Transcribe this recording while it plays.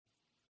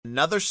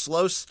Another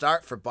slow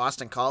start for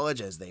Boston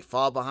College as they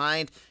fall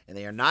behind and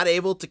they are not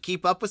able to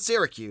keep up with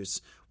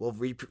Syracuse. We'll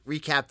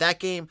recap that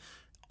game.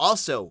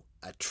 Also,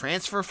 a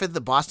transfer for the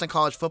Boston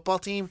College football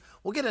team.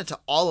 We'll get into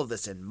all of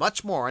this and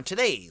much more on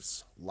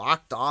today's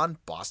Locked On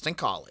Boston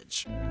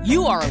College.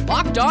 You are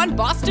Locked On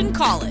Boston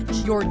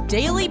College, your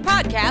daily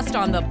podcast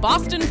on the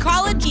Boston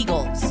College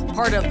Eagles,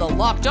 part of the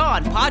Locked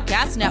On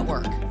Podcast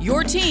Network,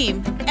 your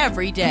team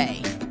every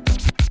day.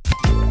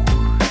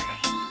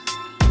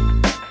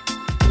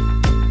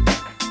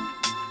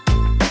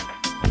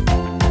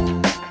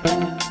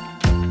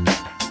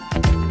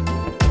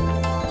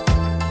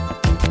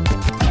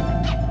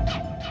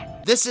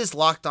 This is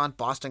Locked On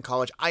Boston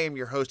College. I am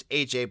your host,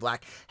 AJ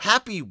Black.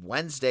 Happy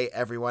Wednesday,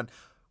 everyone.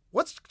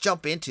 Let's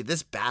jump into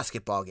this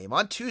basketball game.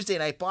 On Tuesday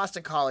night,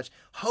 Boston College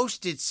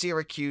hosted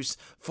Syracuse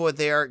for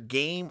their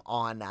game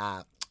on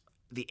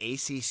the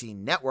ACC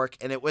network,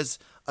 and it was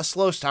a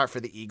slow start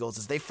for the Eagles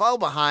as they fell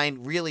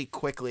behind really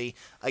quickly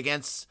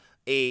against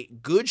a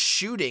good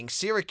shooting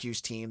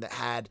Syracuse team that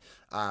had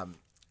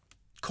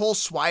Cole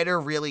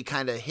Swider really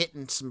kind of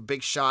hitting some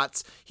big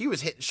shots. He was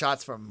hitting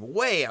shots from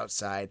way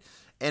outside.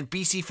 And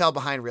BC fell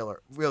behind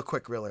real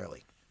quick, real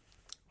early.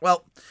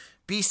 Well,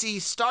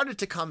 BC started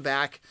to come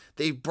back.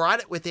 They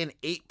brought it within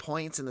 8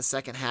 points in the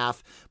second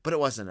half, but it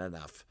wasn't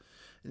enough.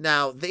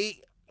 Now,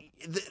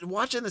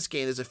 watching this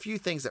game, there's a few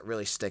things that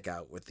really stick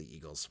out with the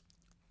Eagles.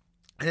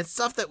 And it's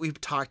stuff that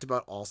we've talked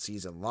about all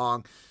season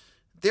long.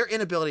 Their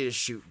inability to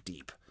shoot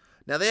deep.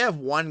 Now, they have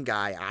one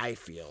guy, I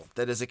feel,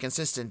 that is a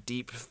consistent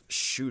deep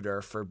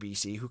shooter for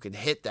BC who can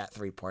hit that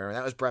three-pointer, and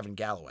that was Brevin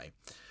Galloway.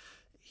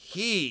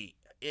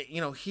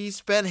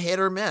 He's been hit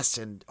or miss,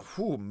 and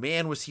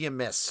man, was he a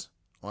miss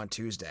on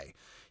Tuesday.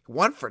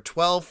 1 for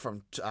 12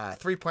 from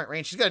 3-point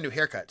range. He's got a new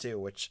haircut too,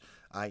 which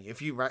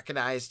if you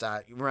recognized,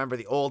 you remember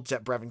the old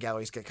Brevin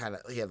Galloway.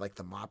 He had like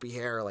the moppy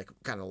hair, like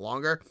kind of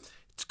longer.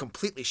 It's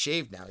completely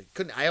shaved now.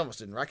 I almost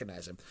didn't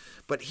recognize him,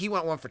 but he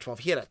went 1 for 12.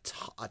 He had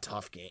a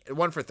tough game.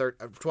 1 for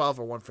 12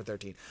 or 1 for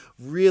 13.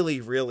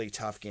 Really, really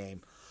tough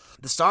game.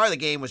 The star of the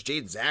game was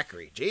Jaden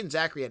Zachary. Jaden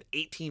Zachary had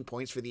 18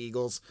 points for the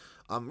Eagles.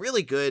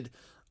 Really good.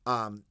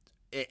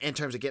 In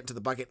terms of getting to the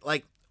bucket.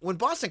 Like, when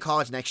Boston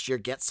College next year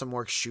gets some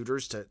more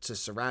shooters to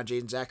surround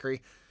Jaden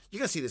Zachary, you're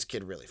going to see this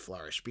kid really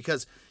flourish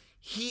because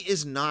he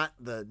is not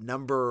the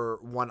number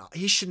one.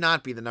 He should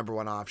not be the number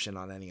one option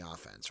on any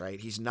offense, right?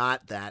 He's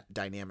not that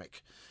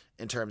dynamic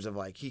in terms of,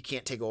 like, he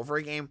can't take over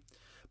a game.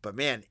 But,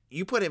 man,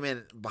 you put him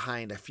in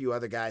behind a few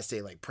other guys,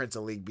 say, like Prince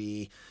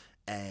Aligbe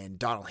and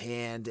Donald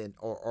Hand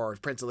or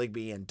Prince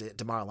Aligbe and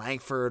DeMar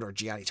Langford or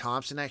Gianni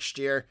Thompson next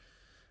year.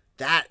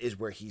 That is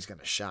where he's going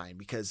to shine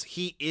because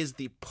he is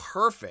the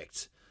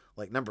perfect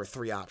number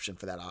 3 option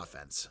for that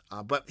offense.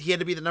 But he had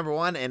to be the number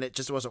 1, and it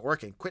just wasn't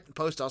working. Quentin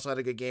Post also had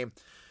a good game.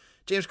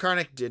 James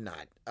Karnick did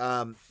not.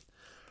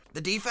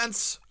 The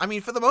defense,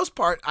 for the most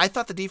part, I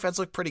thought the defense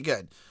looked pretty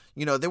good.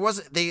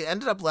 They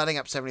ended up letting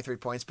up 73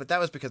 points, but that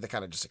was because they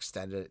kind of just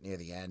extended it near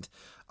the end.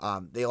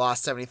 They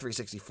lost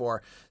 73-64.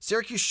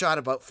 Syracuse shot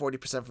about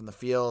 40% from the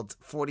field,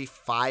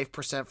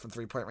 45% from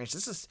 3-point range.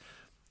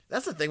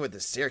 That's the thing with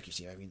this Syracuse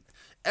team.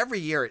 Every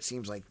year it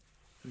seems like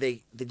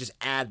they just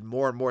add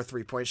more and more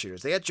 3-point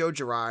shooters. They had Joe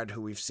Girard,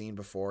 who we've seen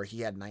before.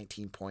 He had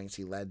 19 points.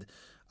 He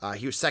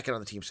was second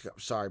on the team,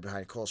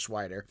 behind Cole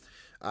Swider.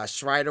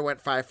 Swider went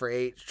 5 for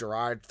 8.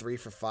 Girard 3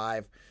 for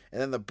 5.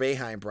 And then the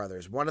Boeheim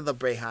brothers. One of the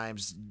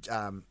Boeheims,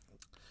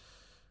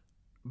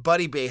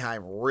 Buddy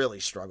Boeheim, really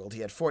struggled.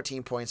 He had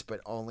 14 points,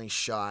 but only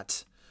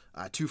shot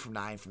 2 from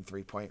 9 from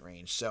 3-point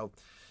range. So,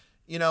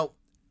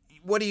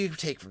 what do you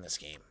take from this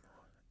game?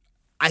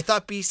 I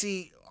thought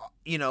BC,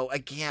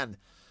 again,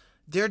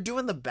 they're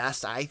doing the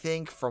best, I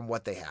think, from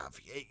what they have.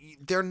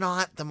 They're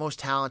not the most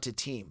talented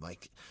team.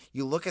 Like,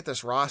 you look at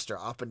this roster,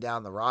 up and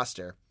down the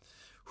roster,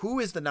 who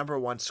is the number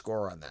 1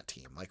 scorer on that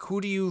team? Like, who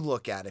do you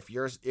look at if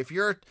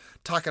you're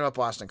talking about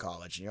Boston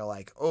College and you're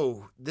like,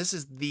 oh, this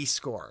is the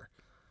scorer?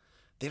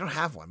 They don't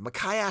have one.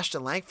 Mekhi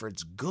Ashton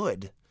Langford's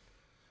good,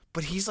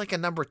 but he's like a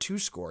number 2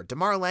 scorer.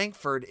 DeMar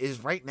Langford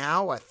is right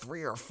now a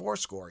 3 or 4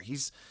 scorer.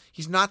 He's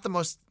not the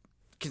most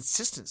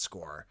consistent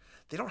scorer.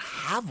 They don't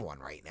have one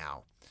right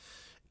now.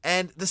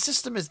 And the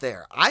system is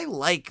there. I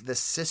like the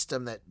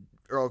system that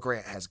Earl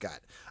Grant has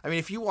got.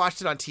 If you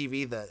watched it on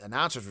TV, the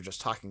announcers were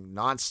just talking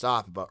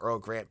nonstop about Earl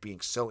Grant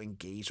being so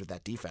engaged with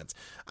that defense.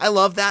 I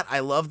love that. I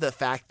love the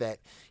fact that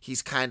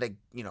he's kind of,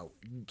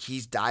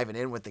 he's diving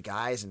in with the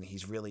guys and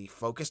he's really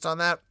focused on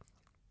that.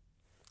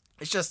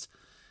 It's just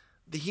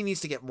that he needs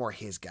to get more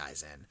his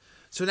guys in.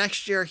 So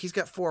next year, he's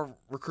got 4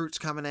 recruits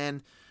coming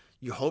in.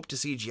 You hope to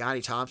see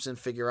Gianni Thompson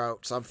figure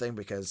out something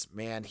because,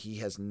 man,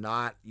 you have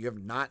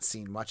not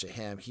seen much of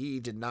him. He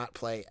did not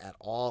play at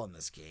all in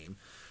this game.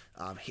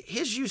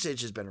 His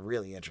usage has been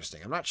really interesting.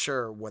 I'm not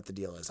sure what the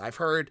deal is. I've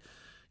heard,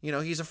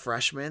 he's a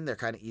freshman. They're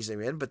kind of easing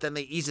him in, but then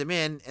they ease him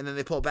in and then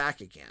they pull back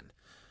again.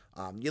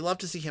 You love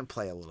to see him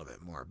play a little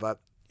bit more,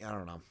 but I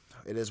don't know.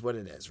 It is what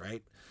it is,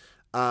 right?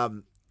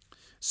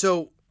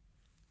 So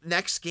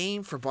next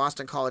game for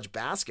Boston College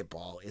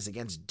basketball is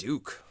against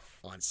Duke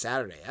on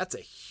Saturday. That's a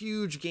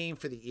huge game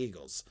for the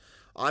Eagles.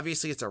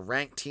 Obviously, it's a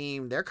ranked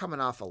team. They're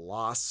coming off a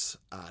loss.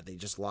 They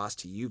just lost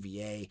to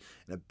UVA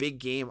in a big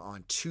game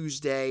on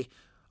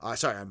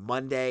on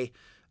Monday.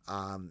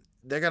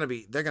 They're gonna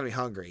be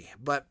hungry,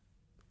 but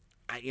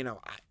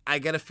I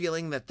get a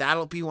feeling that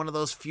that'll be one of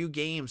those few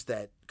games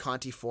that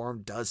Conti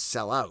Forum does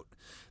sell out.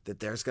 That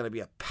there's going to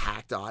be a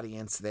packed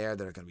audience there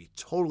that are going to be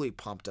totally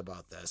pumped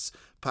about this.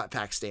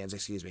 Packed stands,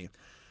 excuse me.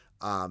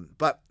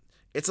 But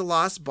it's a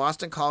loss.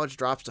 Boston College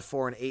drops to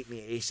 4-8 in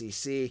the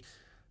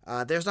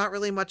ACC. There's not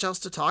really much else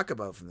to talk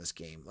about from this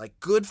game. Like,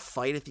 good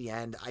fight at the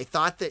end. I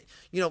thought that,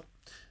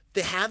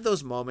 they had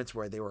those moments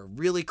where they were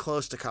really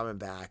close to coming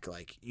back.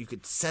 Like, you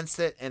could sense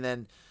it, and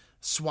then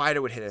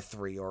Swider would hit a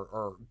 3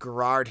 or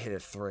Garrard hit a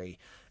 3,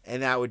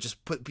 and that would just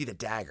be the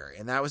dagger,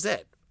 and that was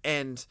it.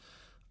 And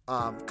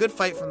good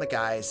fight from the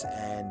guys,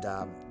 and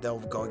they'll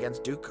go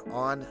against Duke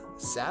on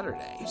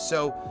Saturday.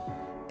 So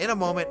in a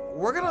moment,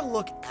 we're going to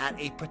look at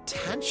a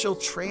potential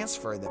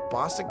transfer that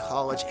Boston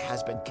College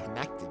has been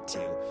connected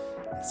to.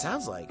 It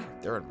sounds like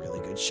they're in really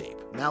good shape.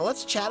 Now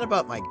let's chat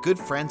about my good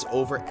friends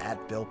over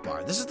at Built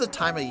Bar. This is the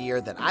time of year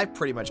that I've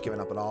pretty much given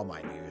up on all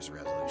my New Year's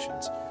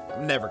resolutions.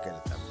 I'm never good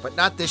at them, but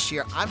not this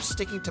year. I'm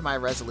sticking to my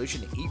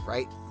resolution to eat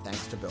right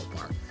thanks to Built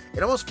Bar.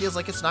 It almost feels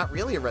like it's not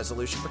really a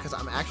resolution because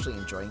I'm actually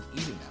enjoying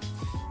eating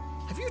them.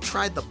 Have you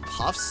tried the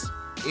Puffs?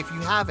 If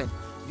you haven't,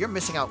 you're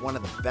missing out one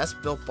of the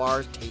best Built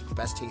Bars,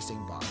 best tasting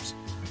bars.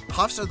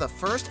 Puffs are the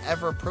first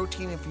ever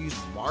protein-infused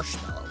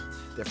marshmallow.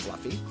 They're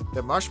fluffy,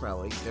 they're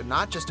marshmallowy, they're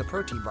not just a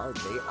protein bar,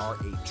 they are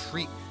a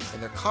treat,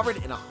 and they're covered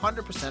in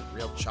 100%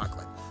 real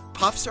chocolate.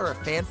 Puffs are a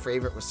fan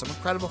favorite with some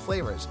incredible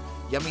flavors.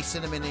 Yummy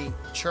cinnamony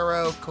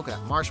churro,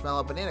 coconut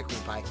marshmallow, banana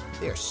cream pie.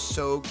 They are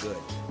so good.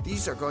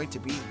 These are going to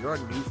be your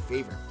new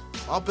favorite.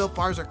 All Built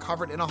Bars are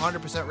covered in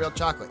 100% real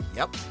chocolate.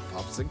 Yep,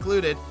 Puffs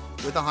included,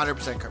 with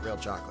 100% real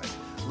chocolate.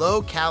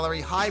 Low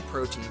calorie, high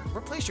protein.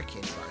 Replace your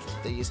candy bars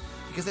with these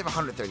because they have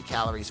 130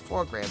 calories,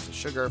 4 grams of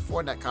sugar,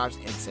 4 net carbs,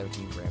 and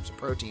 17 grams of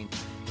protein.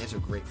 These are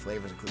great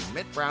flavors, including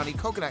mint brownie,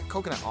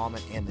 coconut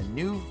almond, and the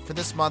new for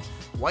this month,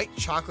 white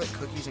chocolate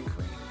cookies and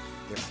cream.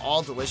 They're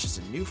all delicious,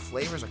 and new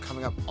flavors are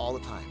coming up all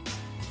the time.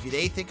 If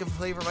they think a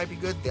flavor might be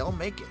good, they'll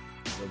make it.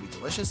 It'll be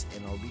delicious,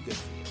 and it'll be good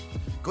for you.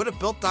 Go to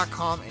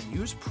Built.com and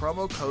use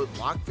promo code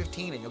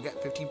LOCK15, and you'll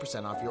get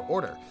 15% off your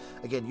order.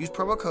 Again, use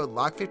promo code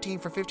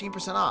LOCK15 for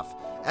 15% off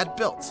at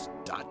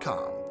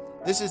Built.com.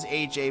 This is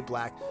AJ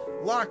Black,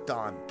 Locked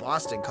On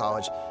Boston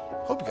College.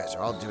 Hope you guys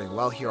are all doing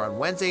well here on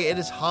Wednesday. It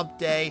is hump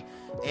day,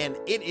 and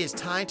it is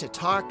time to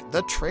talk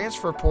the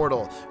transfer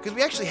portal, because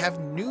we actually have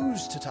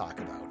news to talk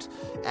about,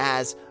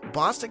 as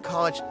Boston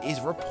College is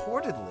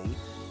reportedly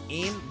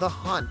in the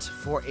hunt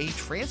for a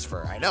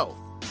transfer. I know.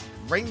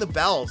 Ring the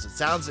bells. It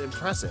sounds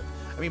impressive.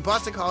 I mean,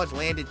 Boston College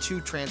landed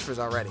 2 transfers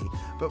already,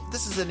 but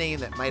this is a name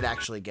that might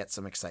actually get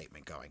some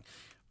excitement going.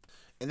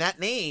 And that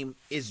name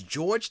is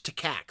George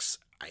Takacs.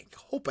 I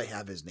hope I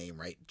have his name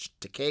right.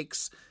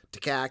 Takacs,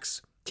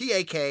 Takacs.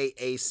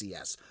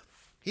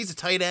 He's a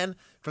tight end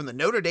from the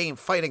Notre Dame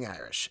Fighting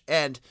Irish.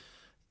 And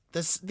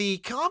the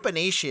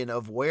combination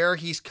of where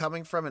he's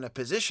coming from and a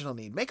positional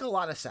need make a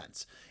lot of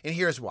sense. And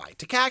here's why.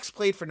 Takacs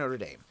played for Notre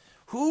Dame.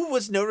 Who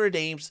was Notre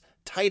Dame's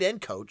tight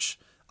end coach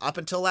up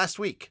until last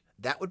week?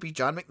 That would be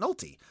John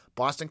McNulty,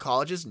 Boston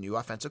College's new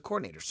offensive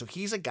coordinator. So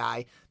he's a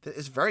guy that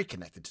is very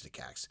connected to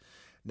Takacs.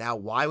 Now,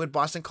 why would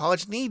Boston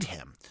College need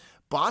him?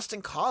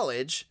 Boston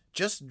College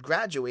just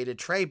graduated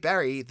Trey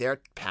Berry,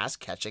 their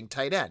pass-catching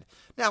tight end.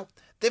 Now,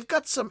 they've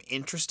got some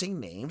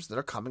interesting names that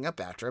are coming up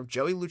after him.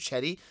 Joey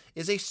Luchetti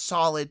is a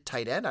solid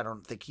tight end. I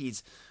don't think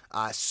he's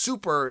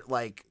super,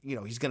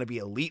 he's going to be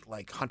elite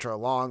like Hunter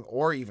Long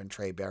or even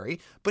Trey Berry,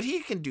 but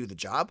he can do the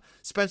job.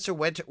 Spencer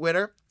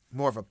Witter,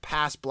 more of a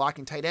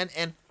pass-blocking tight end,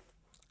 and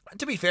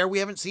to be fair, we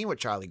haven't seen what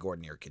Charlie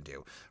Gordonier can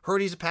do.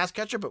 Heard he's a pass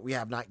catcher, but we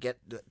have not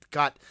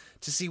got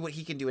to see what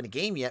he can do in a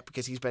game yet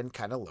because he's been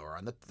kind of lower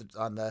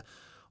on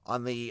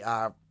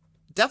the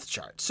depth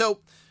chart.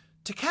 So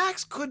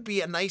Takacs could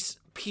be a nice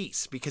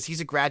piece because he's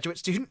a graduate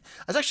student.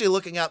 I was actually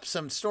looking up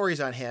some stories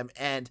on him,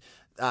 and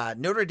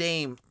Notre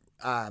Dame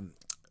on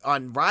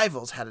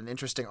Rivals had an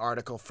interesting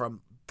article from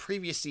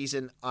previous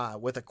season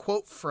with a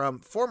quote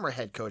from former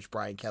head coach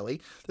Brian Kelly.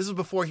 This was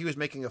before he was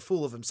making a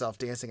fool of himself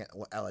dancing at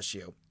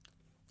LSU.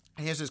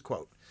 And here's his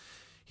quote.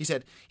 He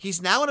said,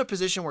 "He's now in a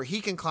position where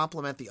he can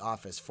complement the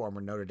office," former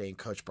Notre Dame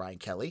coach Brian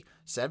Kelly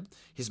said.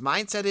 "His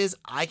mindset is,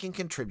 I can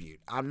contribute.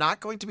 I'm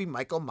not going to be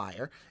Michael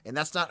Meyer, and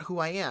that's not who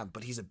I am,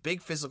 but he's a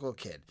big physical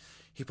kid.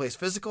 He plays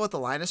physical at the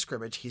line of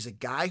scrimmage. He's a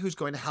guy who's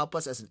going to help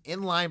us as an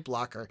inline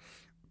blocker.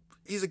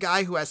 He's a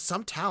guy who has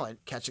some talent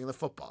catching the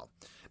football."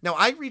 Now,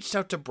 I reached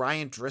out to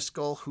Brian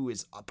Driscoll, who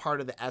is a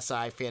part of the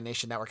SI Fan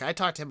Nation Network. I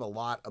talked to him a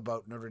lot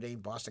about Notre Dame,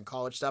 Boston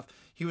College stuff.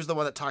 He was the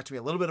one that talked to me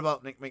a little bit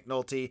about Nick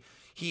McNulty.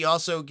 He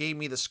also gave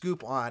me the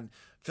scoop on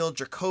Phil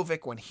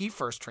Dracovic when he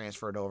first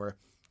transferred over.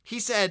 He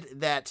said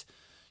that,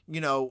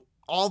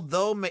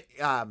 although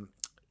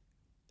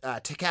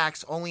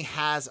Takacs only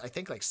has, I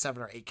think, like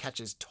 7 or 8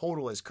 catches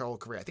total his whole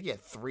career. I think he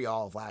had 3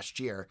 all of last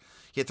year.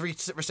 He had 3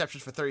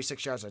 receptions for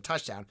 36 yards and a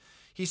touchdown.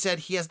 He said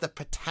he has the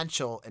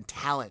potential and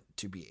talent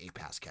to be a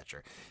pass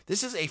catcher.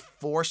 This is a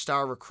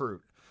 4-star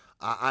recruit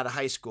out of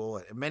high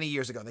school many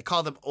years ago. They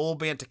called him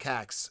Old Man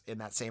Takacs in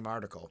that same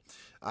article.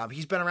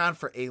 He's been around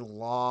for a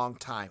long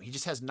time. He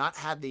just has not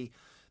had the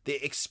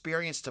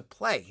experience to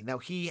play. Now,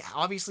 he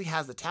obviously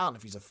has the talent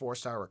if he's a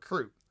 4-star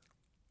recruit.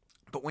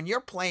 But when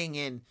you're playing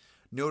in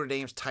Notre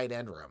Dame's tight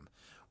end room,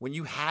 when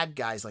you had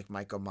guys like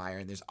Michael Mayer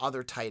and there's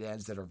other tight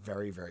ends that are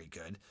very, very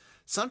good,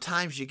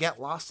 sometimes you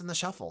get lost in the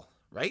shuffle,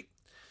 right?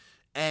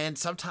 And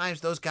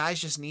sometimes those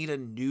guys just need a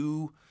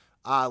new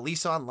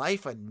lease on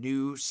life, a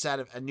new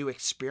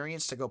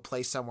experience to go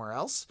play somewhere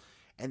else.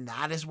 And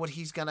that is what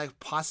he's going to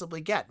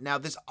possibly get. Now,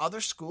 there's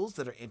other schools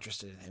that are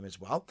interested in him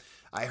as well.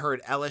 I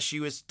heard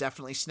LSU is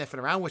definitely sniffing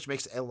around, which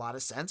makes a lot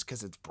of sense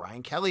because it's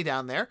Brian Kelly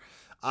down there.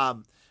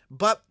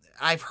 But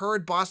I've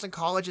heard Boston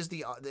College is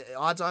the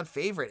odds-on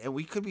favorite, and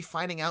we could be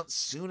finding out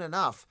soon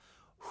enough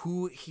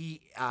who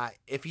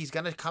if he's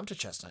going to come to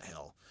Chestnut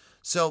Hill.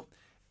 So,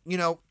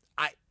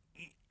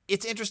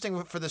 it's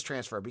interesting for this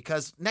transfer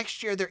because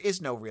next year there is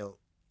no real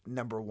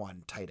number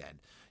 1 tight end.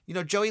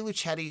 Joey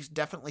Luchetti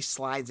definitely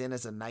slides in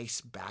as a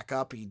nice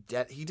backup. He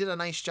did a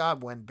nice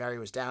job when Barry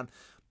was down.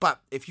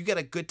 But if you get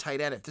a good tight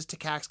end, if this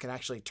Takacs can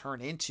actually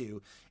turn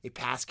into a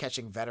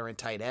pass-catching veteran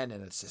tight end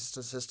and it's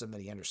a system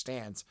that he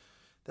understands,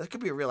 that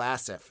could be a real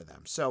asset for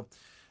them. So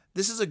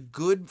this is a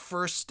good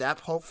first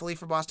step, hopefully,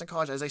 for Boston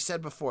College. As I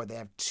said before, they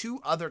have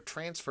 2 other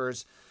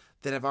transfers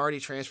that have already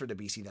transferred to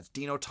BC. That's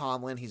Dino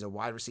Tomlin. He's a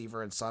wide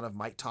receiver and son of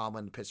Mike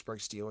Tomlin, the Pittsburgh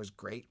Steelers'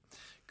 great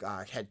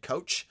head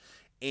coach.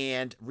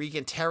 And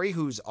Regan Terry,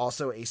 who's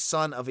also a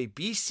son of a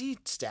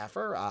BC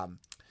staffer,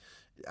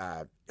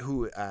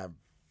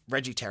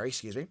 Reggie Terry,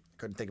 excuse me.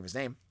 Couldn't think of his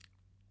name.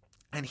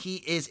 And he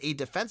is a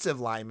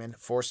defensive lineman,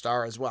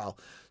 4-star as well.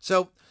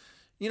 So,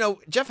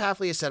 Jeff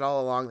Hafley has said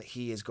all along that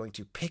he is going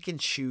to pick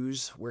and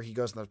choose where he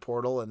goes in the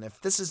portal. And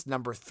if this is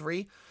number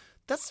 3,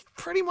 that's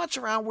pretty much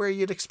around where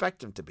you'd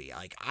expect him to be.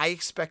 Like, I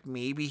expect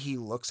maybe he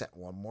looks at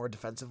one more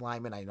defensive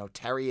lineman. I know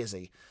Terry is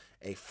a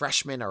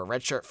freshman or a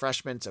redshirt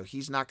freshman, so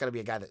he's not going to be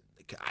a guy that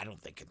I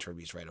don't think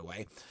contributes right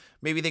away.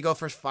 Maybe they go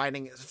for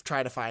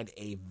try to find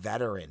a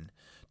veteran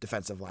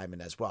defensive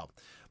lineman as well.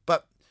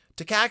 But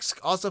Takacs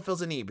also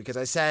fills a need because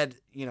I said,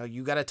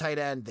 you got a tight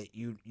end that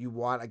you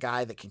want a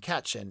guy that can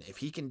catch, and if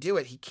he can do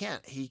it, he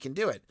can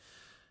do it.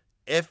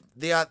 If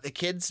the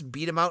kids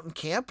beat him out in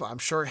camp, I'm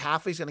sure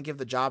Hafley's going to give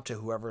the job to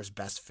whoever is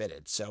best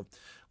fitted. So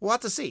we'll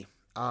have to see.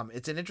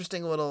 It's an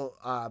interesting little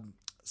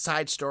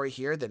side story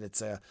here that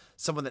it's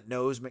someone that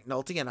knows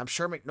McNulty, and I'm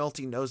sure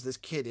McNulty knows this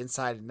kid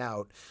inside and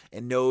out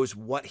and knows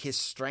what his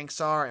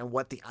strengths are and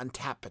what the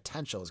untapped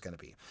potential is going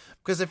to be.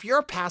 Because if you're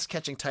a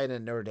pass-catching tight end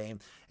in Notre Dame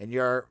and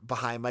you're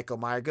behind Michael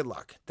Mayer, good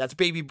luck. That's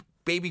baby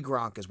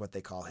Gronk is what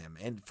they call him,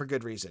 and for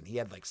good reason. He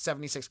had like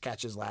 76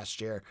 catches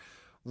last year.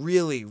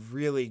 Really,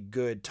 really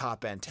good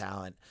top-end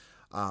talent.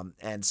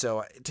 And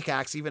so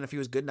Takacs, even if he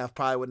was good enough,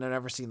 probably wouldn't have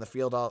ever seen the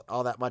field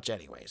all that much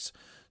anyways.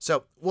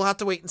 So we'll have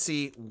to wait and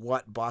see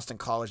what Boston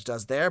College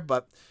does there,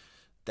 but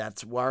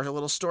that's our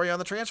little story on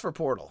the transfer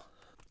portal.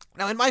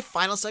 Now, in my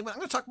final segment, I'm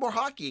going to talk more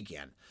hockey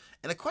again.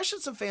 And the question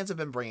some fans have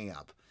been bringing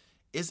up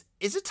is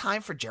it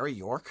time for Jerry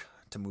York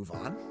to move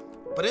on?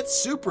 But it's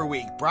Super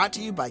Week, brought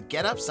to you by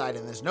Get Upside,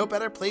 and there's no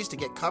better place to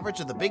get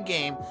coverage of the big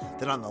game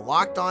than on the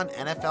Locked On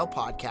NFL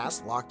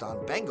podcast. Locked On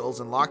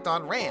Bengals and Locked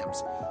On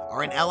Rams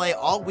are in LA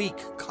all week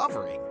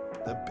covering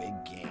the big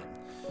game.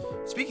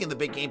 Speaking of the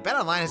big game,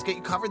 BetOnline has got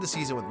you covered this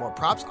season with more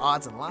props,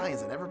 odds, and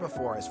lines than ever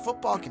before as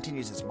football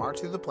continues its march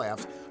through the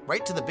playoffs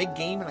right to the big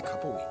game in a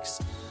couple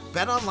weeks.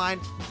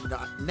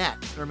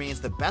 BetOnline.net remains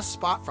the best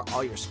spot for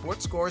all your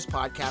sports scores,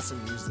 podcasts,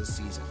 and news this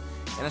season.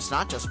 And it's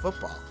not just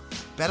football.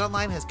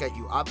 BetOnline has got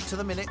you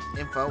up-to-the-minute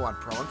info on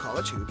pro and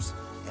college hoops,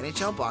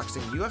 NHL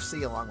boxing,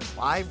 UFC, along with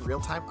live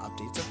real-time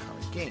updates of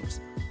current games.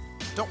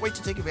 Don't wait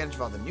to take advantage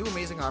of all the new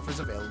amazing offers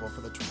available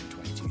for the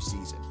 2022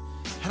 season.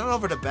 Head on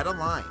over to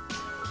BetOnline,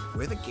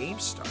 where the game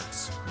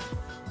starts.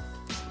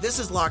 This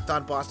is Locked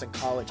On Boston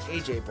College,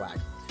 AJ Black.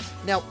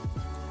 Now,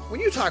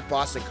 when you talk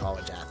Boston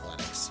College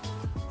athletics,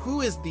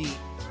 who is the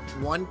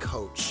one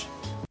coach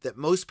that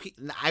most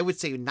people, I would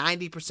say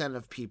 90%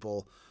 of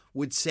people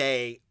would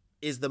say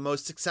is the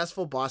most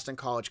successful Boston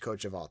College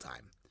coach of all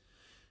time?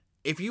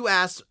 If you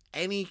ask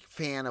any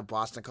fan of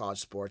Boston College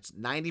sports,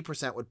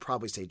 90% would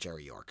probably say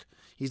Jerry York.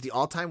 He's the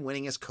all-time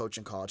winningest coach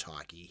in college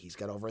hockey. He's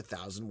got over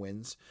 1,000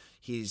 wins.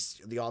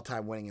 He's the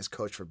all-time winningest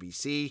coach for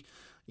BC.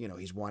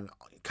 He's won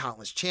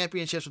countless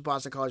championships with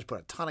Boston College,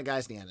 put a ton of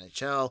guys in the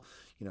NHL.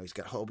 He's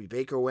got Hobie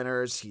Baker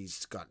winners.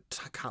 He's got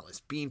countless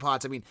bean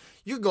pots. I mean,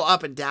 you can go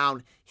up and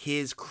down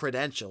his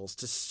credentials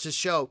to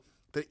show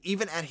that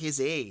even at his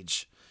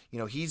age,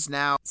 he's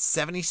now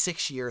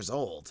 76 years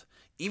old.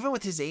 Even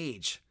with his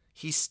age,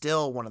 he's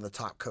still one of the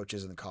top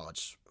coaches in the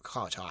college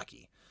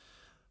hockey.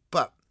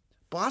 But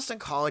Boston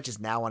College is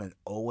now on an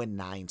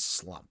 0-9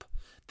 slump.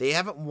 They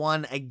haven't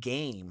won a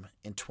game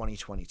in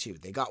 2022.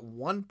 They got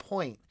 1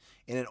 point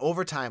in an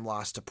overtime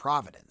loss to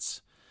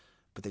Providence,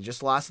 but they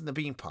just lost in the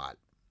Beanpot.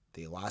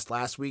 They lost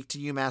last week to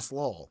UMass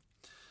Lowell.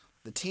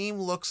 The team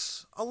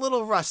looks a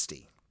little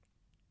rusty.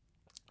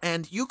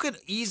 And you could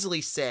easily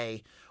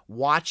say,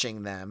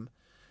 watching them,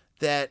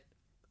 that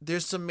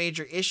there's some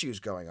major issues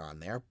going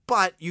on there,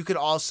 but you could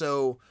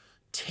also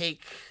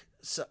take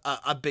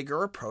a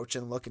bigger approach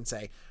and look and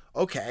say,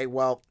 okay,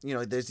 well,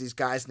 there's these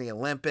guys in the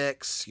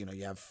Olympics, you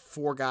have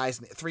 3 guys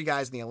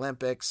in the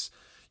Olympics.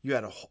 You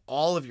had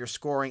all of your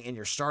scoring and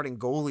your starting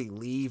goalie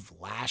leave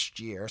last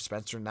year.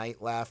 Spencer Knight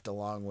left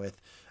along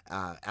with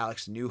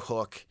Alex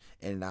Newhook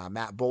and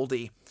Matt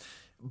Boldy.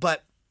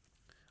 But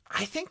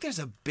I think there's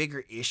a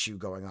bigger issue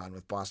going on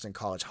with Boston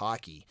College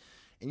hockey.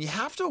 And you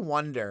have to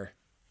wonder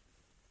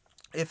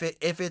if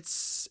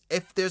it's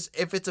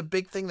a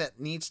big thing that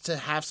needs to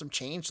have some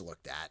change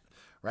looked at,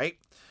 right?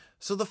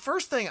 So the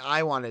first thing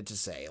I wanted to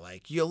say,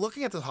 you're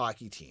looking at the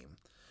hockey team,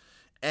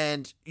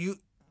 and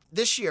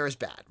this year is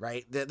bad,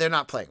 right? They're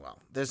not playing well.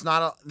 There's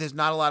not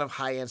a lot of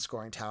high end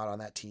scoring talent on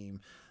that team.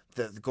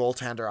 The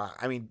goaltender,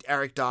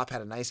 Eric Dopp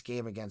had a nice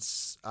game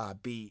against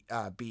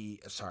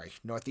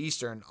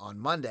Northeastern on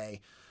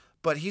Monday,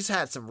 but he's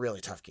had some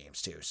really tough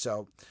games too.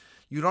 So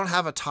you don't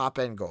have a top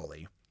end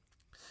goalie.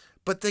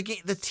 But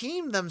the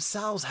team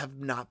themselves have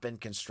not been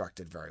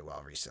constructed very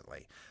well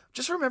recently.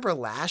 Just remember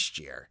last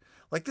year,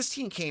 this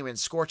team came in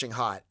scorching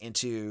hot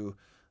into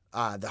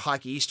the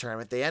Hockey East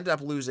tournament. They ended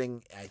up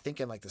losing, I think,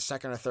 in the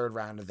second or third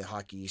round of the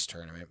Hockey East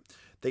tournament.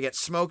 They get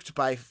smoked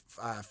by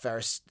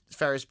Ferris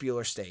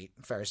State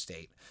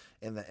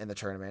in the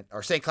tournament,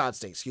 or St. Cloud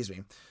State, excuse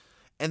me.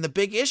 And the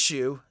big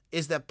issue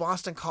is that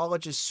Boston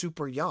College is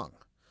super young.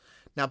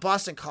 Now,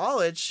 Boston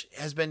College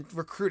has been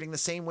recruiting the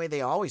same way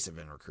they always have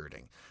been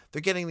recruiting.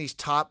 They're getting these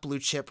top blue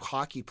chip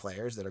hockey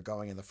players that are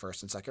going in the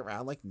first and second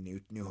round, like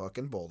Newhook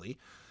and Boldy.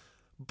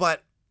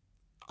 But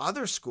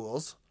other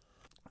schools,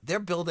 they're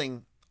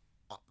building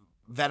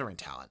veteran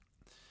talent.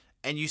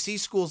 And you see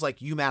schools like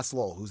UMass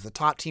Lowell, who's the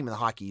top team in the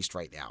Hockey East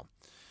right now.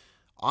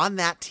 On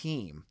that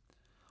team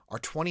are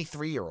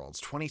 23-year-olds,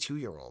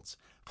 22-year-olds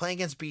playing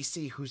against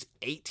BC, who's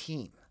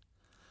 18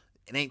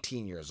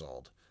 years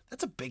old.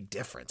 That's a big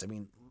difference.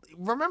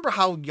 Remember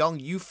how young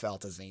you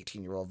felt as an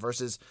 18-year-old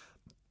versus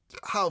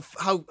how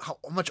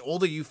much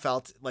older you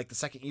felt the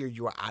second year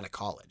you were out of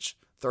college,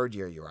 third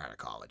year you were out of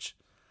college.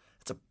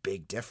 That's a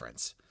big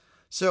difference.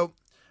 So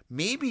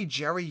maybe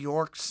Jerry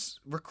York's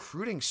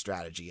recruiting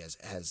strategy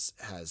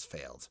has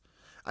failed.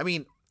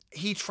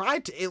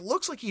 It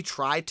looks like he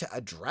tried to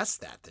address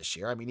that this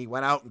year. He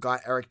went out and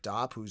got Eric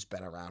Dopp, who's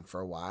been around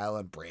for a while,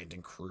 and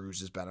Brandon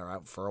Cruz has been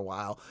around for a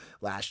while.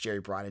 Last year he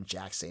brought in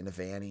Jack St.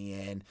 Evany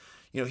in.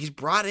 He's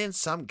brought in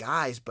some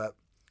guys, but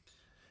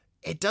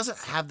it doesn't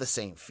have the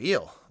same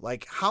feel.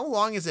 How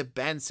long has it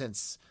been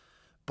since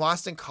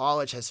Boston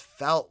College has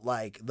felt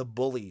like the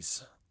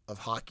bullies of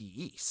Hockey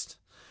East?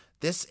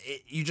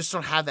 You just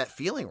don't have that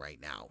feeling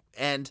right now.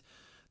 And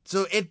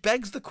so it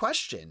begs the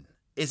question,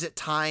 is it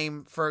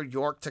time for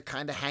York to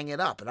kind of hang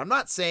it up? And I'm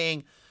not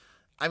saying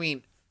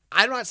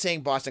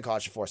Boston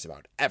College should force him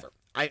out, ever.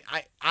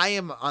 I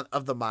am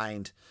of the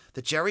mind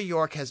that Jerry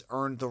York has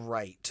earned the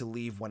right to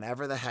leave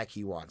whenever the heck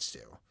he wants to.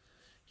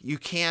 You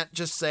can't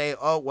just say,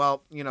 oh,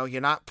 well, you're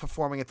not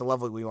performing at the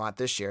level we want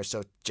this year,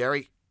 so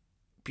Jerry,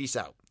 peace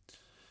out.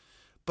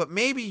 But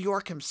maybe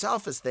York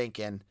himself is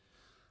thinking,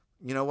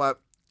 you know what?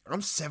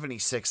 I'm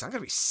 76. I'm going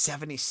to be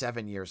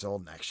 77 years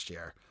old next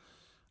year.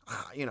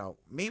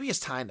 Maybe it's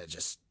time to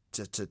just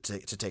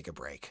to take a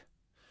break.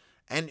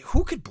 And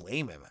who could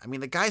blame him?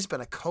 The guy's been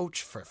a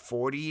coach for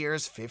 40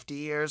 years, 50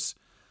 years.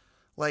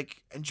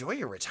 Enjoy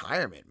your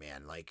retirement,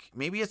 man.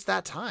 Maybe it's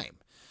that time.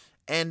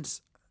 And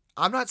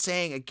I'm not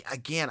saying,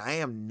 again, I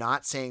am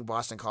not saying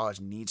Boston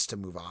College needs to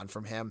move on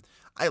from him.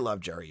 I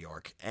love Jerry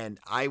York, and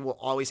I will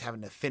always have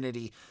an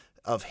affinity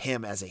of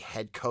him as a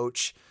head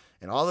coach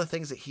and all the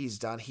things that he's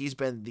done. He's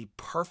been the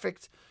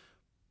perfect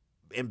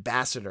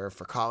ambassador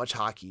for college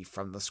hockey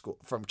from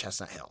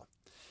Chestnut Hill.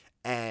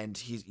 And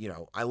he's,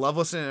 I love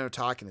listening to him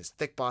talk in his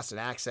thick Boston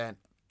accent,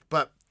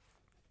 but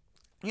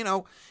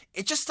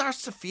it just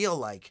starts to feel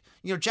like,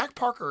 Jack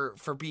Parker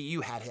for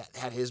BU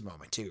had his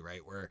moment too,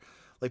 right? Where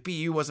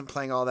BU wasn't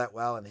playing all that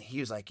well, and he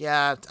was like,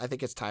 yeah, I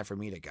think it's time for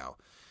me to go.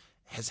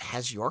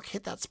 Has York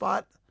hit that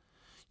spot?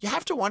 You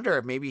have to wonder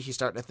if maybe he's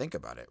starting to think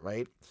about it,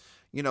 right?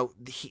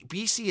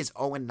 BC is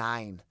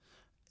 0-9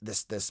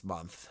 this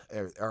month,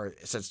 or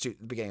since the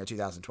beginning of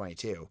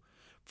 2022.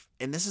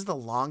 And this is the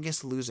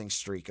longest losing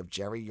streak of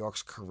Jerry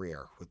York's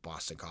career with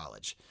Boston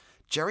College.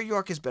 Jerry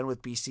York has been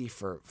with BC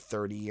for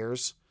 30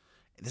 years.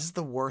 This is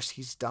the worst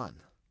he's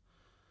done.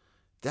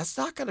 That's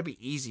not going to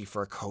be easy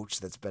for a coach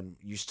that's been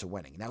used to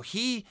winning. Now,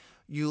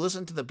 you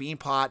listen to the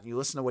Beanpot, and you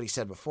listen to what he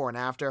said before and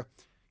after,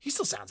 he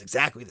still sounds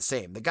exactly the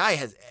same. The guy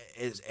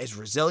is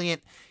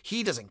resilient.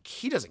 He doesn't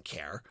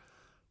care.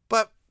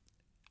 But,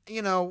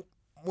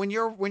 when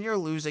you're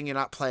losing, you're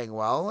not playing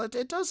well,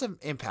 it does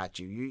impact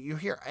you. You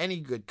hear any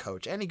good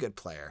coach, any good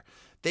player,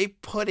 They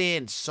put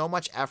in so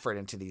much effort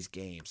into these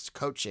games,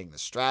 coaching, the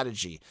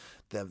strategy,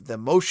 the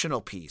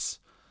emotional piece.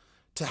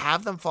 To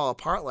have them fall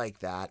apart like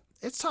that,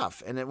 it's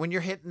tough. And when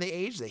you're hitting the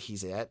age that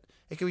he's at,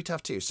 it can be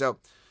tough too. So,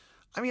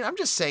 I mean, I'm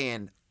just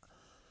saying,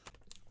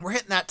 we're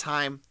hitting that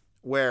time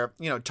where,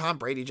 Tom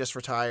Brady just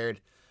retired.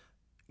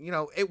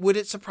 Would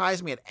it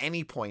surprise me at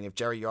any point if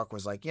Jerry York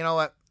was like, you know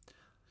what,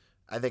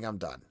 I think I'm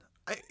done?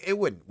 It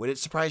wouldn't. Would it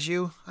surprise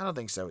you? I don't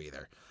think so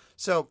either.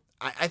 So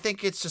I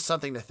think it's just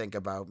something to think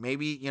about.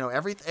 Maybe,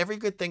 every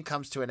good thing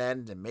comes to an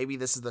end, and maybe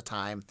this is the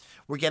time.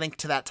 We're getting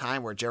to that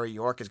time where Jerry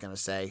York is going to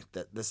say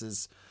that this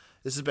has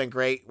been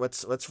great.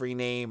 Let's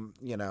rename,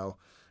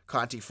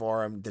 Conti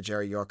Forum the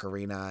Jerry York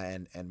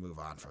Arena and move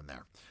on from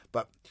there.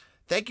 But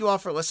thank you all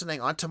for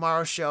listening. On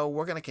tomorrow's show,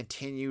 we're going to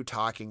continue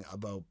talking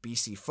about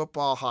BC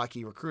football,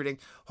 hockey, recruiting.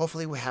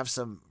 Hopefully we have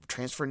some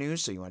transfer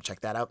news, so you want to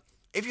check that out.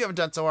 If you haven't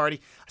done so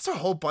already, I saw a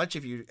whole bunch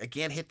of you,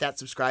 again, hit that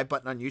subscribe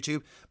button on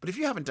YouTube. But if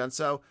you haven't done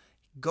so,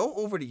 go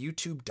over to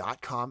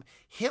youtube.com,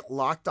 hit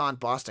Locked On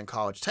Boston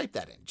College, type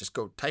that in. Just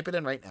go type it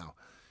in right now.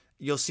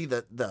 You'll see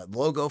the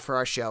logo for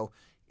our show,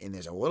 and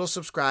there's a little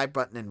subscribe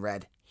button in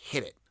red.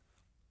 Hit it.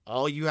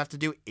 All you have to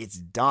do, it's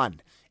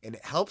done. And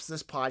it helps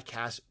this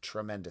podcast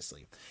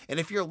tremendously. And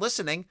if you're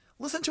listening,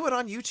 listen to it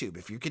on YouTube.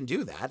 If you can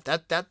do that,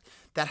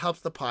 that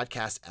helps the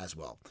podcast as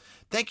well.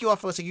 Thank you all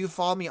for listening. You can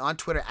follow me on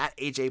Twitter at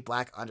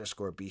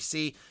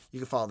AJBlack_BC. You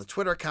can follow the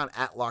Twitter account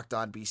at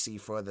LockedOnBC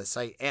for the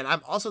site. And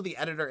I'm also the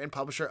editor and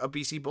publisher of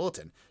BC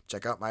Bulletin.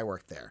 Check out my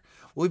work there.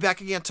 We'll be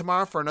back again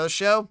tomorrow for another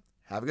show.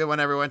 Have a good one,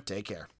 everyone. Take care.